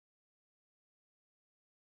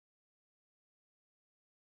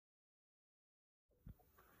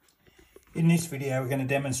In this video we're going to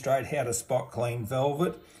demonstrate how to spot clean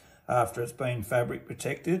velvet after it's been fabric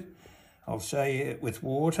protected. I'll show you it with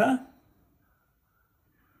water,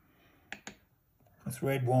 with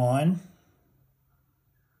red wine,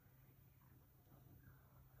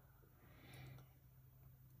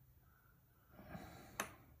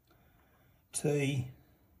 tea,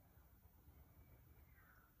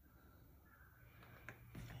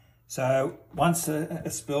 so once a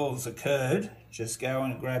spill has occurred, just go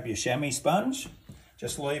and grab your chamois sponge,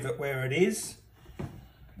 just leave it where it is,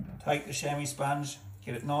 take the chamois sponge,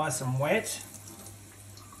 get it nice and wet.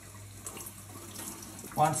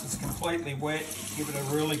 Once it's completely wet, give it a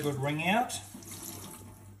really good wring out,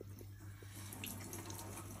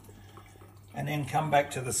 and then come back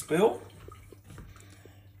to the spill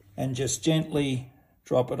and just gently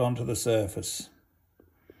drop it onto the surface.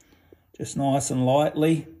 Just nice and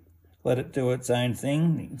lightly. Let it do its own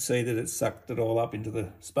thing. You can see that it's sucked it all up into the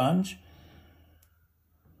sponge.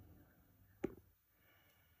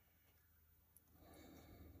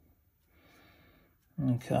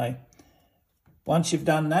 Okay. Once you've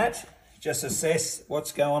done that, just assess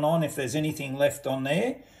what's going on. If there's anything left on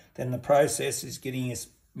there, then the process is getting your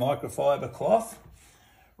microfiber cloth,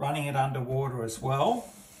 running it under water as well.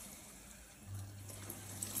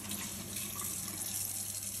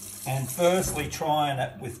 And firstly, trying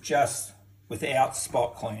it without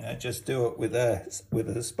spot cleaner. Just do it with a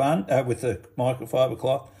microfiber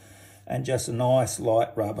cloth, and just a nice light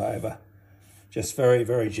rub over, just very,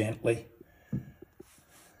 very gently.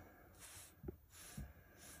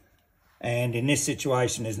 And in this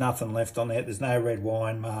situation, there's nothing left on there. There's no red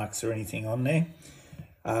wine marks or anything on there.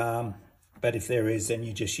 But if there is, then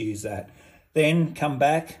you just use that. Then come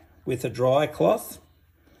back with a dry cloth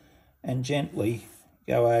and gently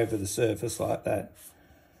go over the surface like that,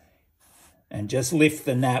 and just lift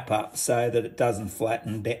the nap up so that it doesn't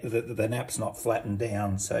flatten, the nap's not flattened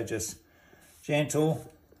down. So just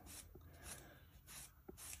gentle,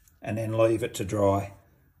 and then leave it to dry.